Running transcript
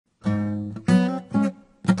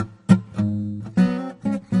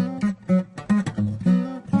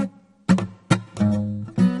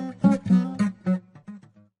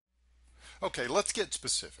Okay, let's get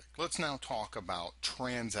specific. Let's now talk about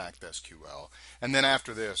Transact-SQL, and then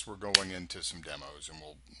after this, we're going into some demos, and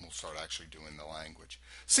we'll start actually doing the language.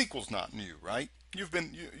 SQL's not new, right?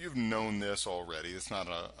 You've known this already. It's not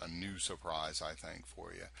a new surprise, I think,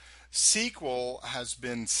 for you. SQL has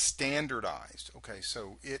been standardized. Okay,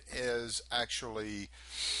 so it is actually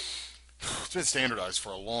it's been standardized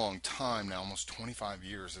for a long time now, almost 25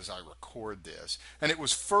 years as I record this, and it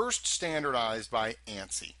was first standardized by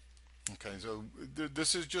ANSI. Okay, so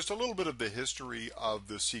this is just a little bit of the history of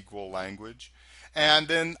the SQL language. And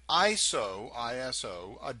then ISO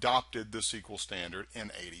adopted the SQL standard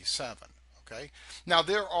in '87. Okay, now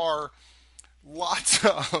there are lots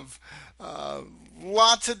of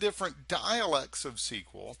different dialects of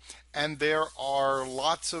SQL, and there are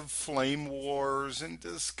lots of flame wars and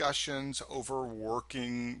discussions over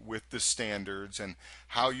working with the standards and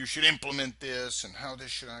how you should implement this and how this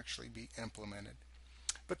should actually be implemented.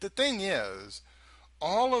 But the thing is,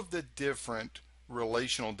 all of the different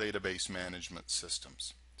relational database management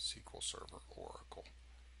systems, SQL Server, Oracle,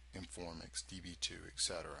 Informix, DB2,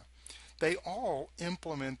 etc., they all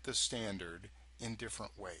implement the standard in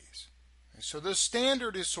different ways. So the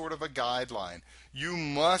standard is sort of a guideline. You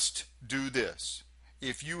must do this.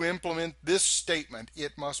 If you implement this statement,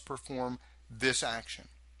 it must perform this action.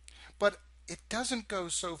 But it doesn't go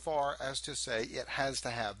so far as to say it has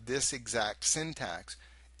to have this exact syntax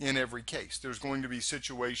in every case. There's going to be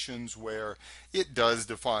situations where it does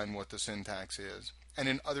define what the syntax is, and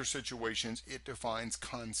in other situations it defines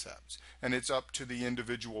concepts, and it's up to the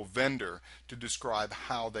individual vendor to describe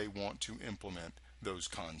how they want to implement those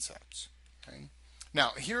concepts. Okay?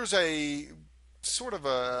 Now here's a sort of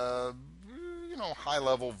a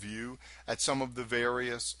high-level view at some of the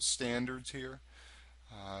various standards here.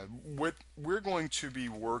 What we're going to be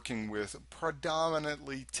working with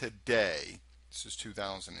predominantly today, this is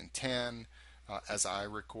 2010, as I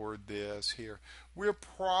record this here, we're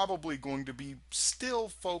probably going to be still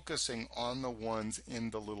focusing on the ones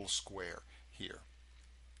in the little square here.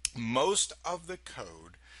 Most of the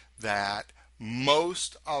code that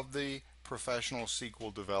most of the professional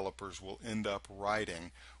SQL developers will end up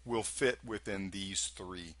writing will fit within these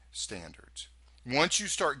three standards. Once you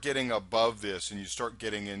start getting above this and you start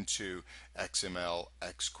getting into XML,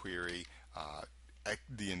 XQuery,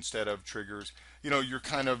 the instead of triggers, you're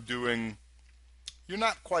kind of doing, you're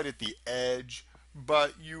not quite at the edge,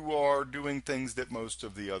 but you are doing things that most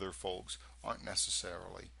of the other folks aren't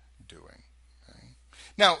necessarily doing. Okay?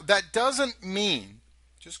 Now, that doesn't mean,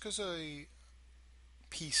 just because a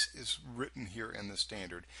piece is written here in the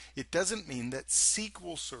standard, it doesn't mean that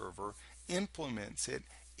SQL Server implements it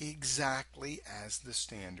exactly as the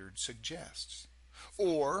standard suggests.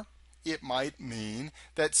 Or it might mean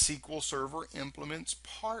that SQL Server implements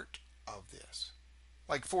part of this.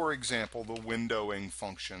 Like, for example, the windowing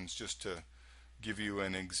functions, just to give you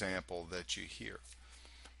an example that you hear.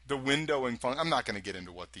 The windowing function, I'm not going to get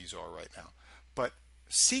into what these are right now, but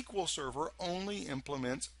SQL Server only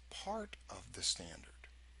implements part of the standard.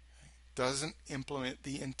 Doesn't implement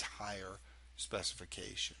the entire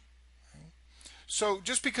specification. So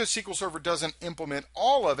just because SQL Server doesn't implement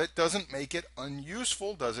all of it doesn't make it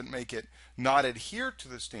unuseful, doesn't make it not adhere to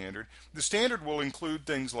the standard. The standard will include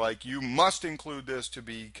things like you must include this to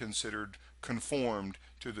be considered conformed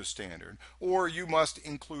to the standard, or you must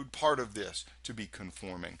include part of this to be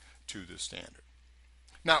conforming to the standard.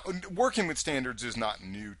 Now, working with standards is not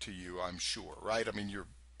new to you, I'm sure, right? I mean, you're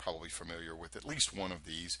probably familiar with at least one of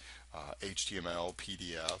these, HTML,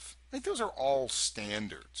 PDF. Like, those are all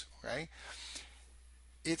standards, okay?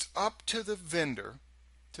 It's up to the vendor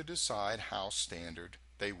to decide how standard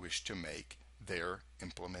they wish to make their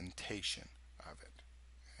implementation of it.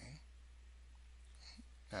 Okay?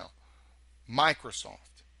 Now,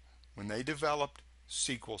 Microsoft, when they developed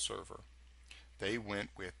SQL Server, they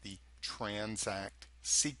went with the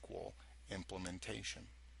Transact-SQL implementation.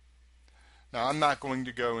 Now, I'm not going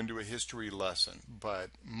to go into a history lesson,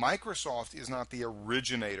 but Microsoft is not the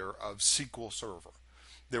originator of SQL Server.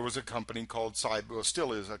 There was a company called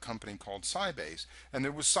still is a company called Sybase, and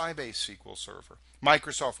there was Sybase SQL Server.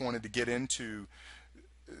 Microsoft wanted to get into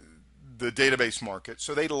the database market,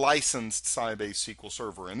 so they licensed Sybase SQL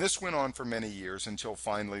Server, and this went on for many years until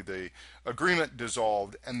finally the agreement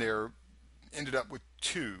dissolved, and there ended up with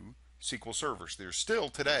two SQL servers. There's still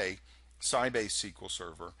today Sybase SQL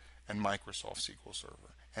Server and Microsoft SQL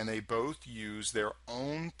Server, and they both use their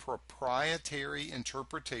own proprietary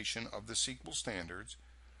interpretation of the SQL standards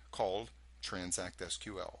called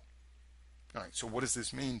Transact-SQL. All right, so what does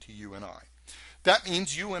this mean to you and I? That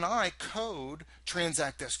means you and I code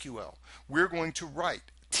Transact-SQL. We're going to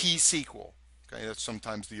write T-SQL. Okay, that's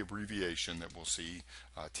sometimes the abbreviation that we'll see,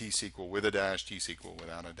 T-SQL with a dash, T-SQL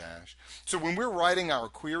without a dash. So when we're writing our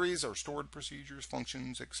queries, our stored procedures,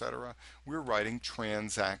 functions, etc., we're writing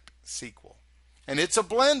Transact-SQL. And it's a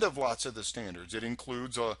blend of lots of the standards. It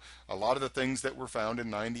includes a lot of the things that were found in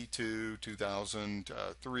 92,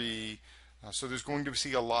 2003. So there's going to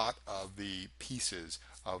see a lot of the pieces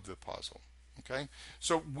of the puzzle. Okay,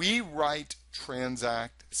 so we write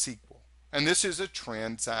Transact-SQL. And this is a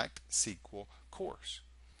Transact-SQL course.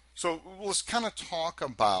 So let's kind of talk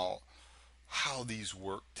about how these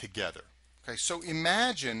work together. Okay, so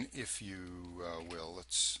imagine, if you will,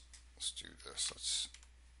 let's do this. Let's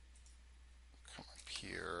come up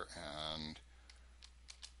here and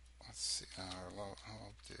let's see.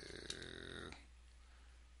 I'll do.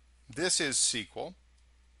 This is SQL.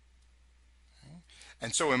 Okay.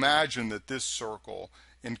 And so imagine that this circle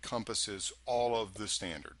encompasses all of the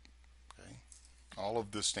standard. All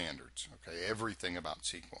of the standards, okay, everything about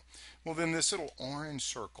SQL. Well, then this little orange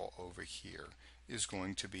circle over here is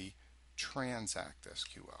going to be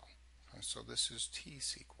Transact-SQL. Okay, so this is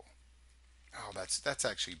T-SQL. Oh, that's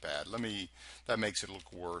actually bad. That makes it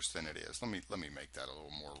look worse than it is. Let me make that a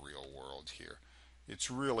little more real world here.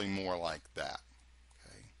 It's really more like that.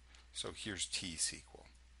 Okay, so here's T-SQL.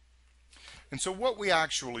 And so what we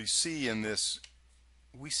actually see in this,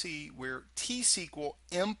 we see where T-SQL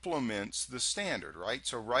implements the standard, right?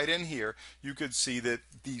 So right in here, you could see that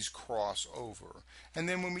these cross over. And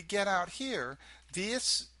then when we get out here,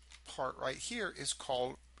 this part right here is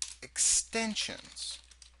called extensions.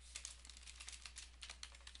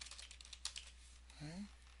 Okay.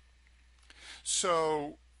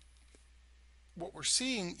 So what we're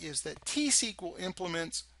seeing is that T-SQL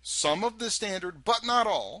implements some of the standard, but not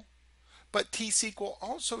all. But T-SQL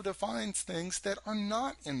also defines things that are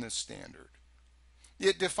not in the standard.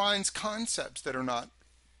 It defines concepts that are not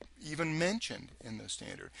even mentioned in the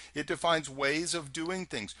standard. It defines ways of doing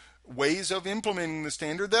things, ways of implementing the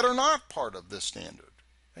standard that are not part of the standard.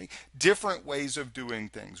 Okay? Different ways of doing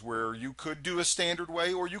things where you could do a standard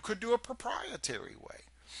way or you could do a proprietary way.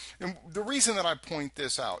 And the reason that I point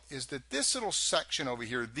this out is that this little section over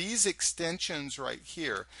here, these extensions right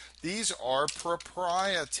here, these are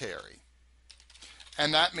proprietary.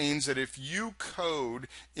 And that means that if you code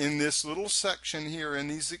in this little section here in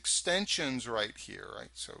these extensions right here,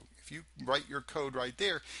 right? So if you write your code right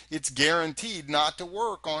there, it's guaranteed not to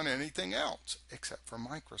work on anything else except for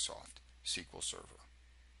Microsoft SQL Server.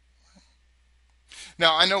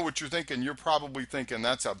 Now, I know what you're thinking. You're probably thinking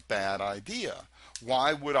that's a bad idea.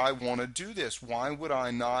 Why would I want to do this? Why would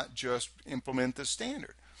I not just implement the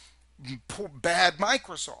standard? Bad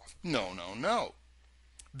Microsoft. No, no, no.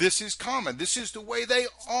 This is common. This is the way they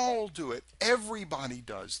all do it. Everybody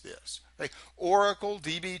does this. Like Oracle,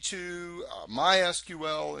 DB2,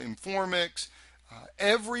 MySQL, Informix,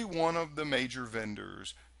 every one of the major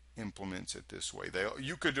vendors implements it this way.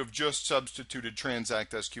 You could have just substituted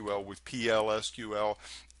Transact-SQL with PL/SQL.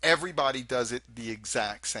 Everybody does it the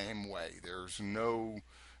exact same way. There's no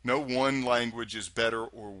one language is better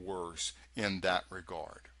or worse in that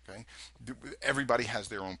regard. Okay? Everybody has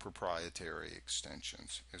their own proprietary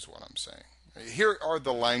extensions, is what I'm saying. Here are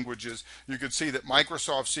the languages. You could see that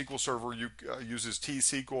Microsoft SQL Server uses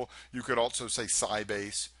T-SQL. You could also say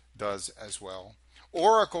Sybase does as well.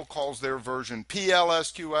 Oracle calls their version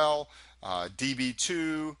PL/SQL.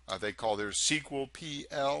 DB2, they call theirs SQL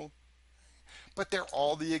PL. But they're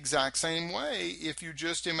all the exact same way. If you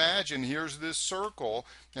just imagine, here's this circle,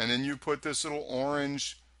 and then you put this little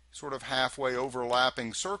orange sort of halfway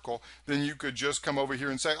overlapping circle, then you could just come over here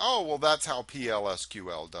and say, oh, well, that's how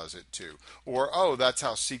PL/SQL does it too. Or, oh, that's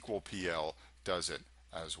how SQL PL does it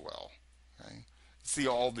as well. Okay? It's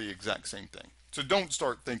all the exact same thing. So don't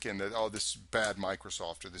start thinking that, oh, this is bad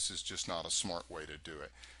Microsoft or this is just not a smart way to do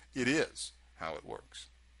it. It is how it works.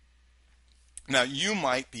 Now, you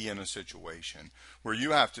might be in a situation where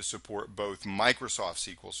you have to support both Microsoft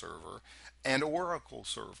SQL Server and Oracle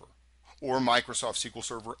Server, or Microsoft SQL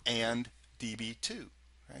Server and DB2.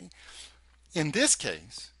 Okay? In this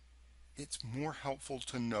case, it's more helpful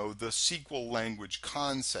to know the SQL language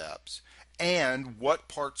concepts and what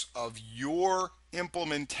parts of your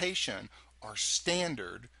implementation are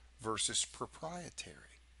standard versus proprietary.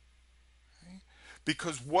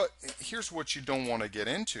 Because here's what you don't want to get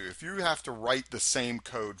into. If you have to write the same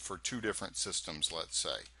code for two different systems, let's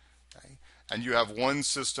say, okay, and you have one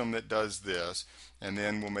system that does this, and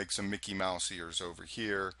then we'll make some Mickey Mouse ears over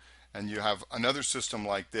here, and you have another system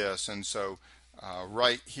like this, and so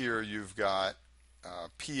right here you've got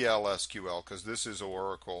PL/SQL, because this is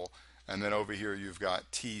Oracle, and then over here you've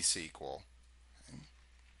got T-SQL. Okay.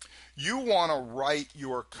 You want to write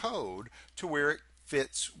your code to where it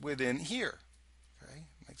fits within here. Okay?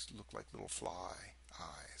 Makes it look like little fly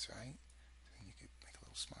eyes, right? And you could make a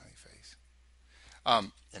little smiley face.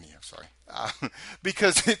 Anyhow, sorry.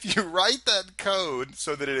 Because if you write that code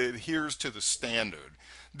so that it adheres to the standard,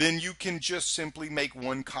 then you can just simply make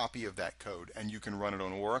one copy of that code and you can run it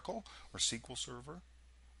on Oracle or SQL Server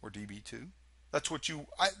or DB2. That's what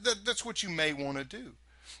you may want to do.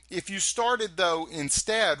 If you started, though,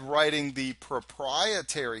 instead writing the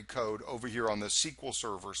proprietary code over here on the SQL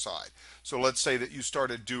Server side, so let's say that you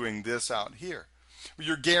started doing this out here,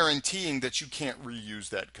 you're guaranteeing that you can't reuse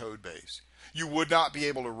that code base. You would not be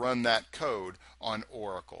able to run that code on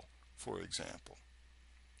Oracle, for example.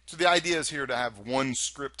 So the idea is here to have one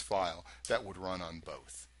script file that would run on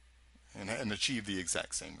both and achieve the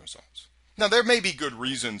exact same results. Now, there may be good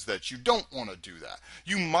reasons that you don't want to do that.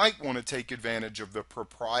 You might want to take advantage of the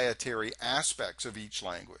proprietary aspects of each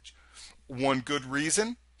language. One good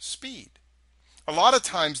reason, speed. A lot of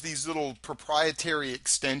times these little proprietary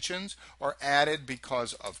extensions are added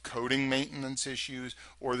because of coding maintenance issues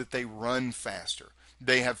or that they run faster.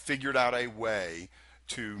 They have figured out a way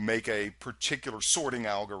to make a particular sorting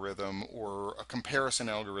algorithm or a comparison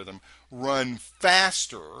algorithm run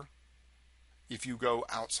faster if you go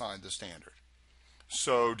outside the standard.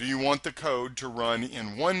 So do you want the code to run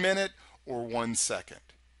in 1 minute or 1 second?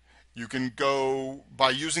 You can go, by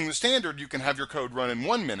using the standard, you can have your code run in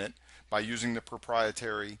 1 minute. By using the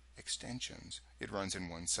proprietary extensions, it runs in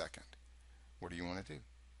 1 second. What do you want to do?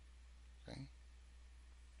 Okay.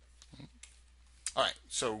 All right,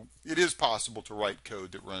 so it is possible to write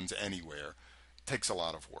code that runs anywhere. It takes a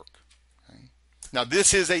lot of work. Okay. Now,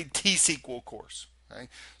 this is a T-SQL course. Okay.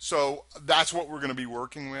 So that's what we're going to be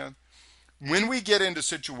working with. When we get into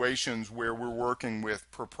situations where we're working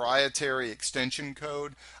with proprietary extension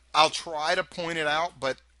code, I'll try to point it out,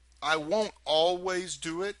 but I won't always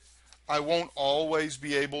do it. I won't always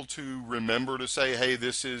be able to remember to say, hey,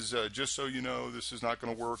 this is, just so you know, this is not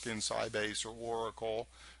going to work in Sybase or Oracle.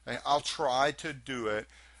 I'll try to do it,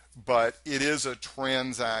 but it is a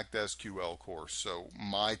Transact-SQL course, so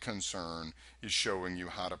my concern is showing you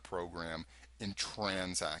how to program in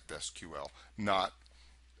Transact-SQL, not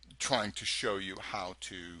trying to show you how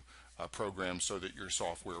to program so that your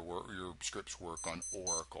your scripts work on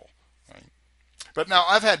Oracle. Right? But now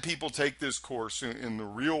I've had people take this course in the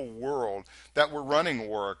real world that were running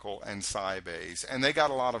Oracle and Sybase, and they got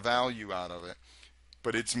a lot of value out of it,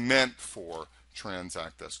 but it's meant for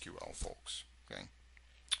Transact-SQL folks. Okay.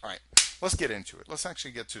 All right, let's get into it. Let's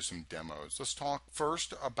actually get to some demos. Let's talk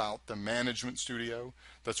first about the Management Studio.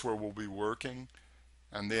 That's where we'll be working,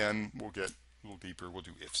 and then we'll get a little deeper. We'll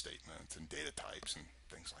do if statements and data types and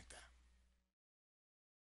things like that.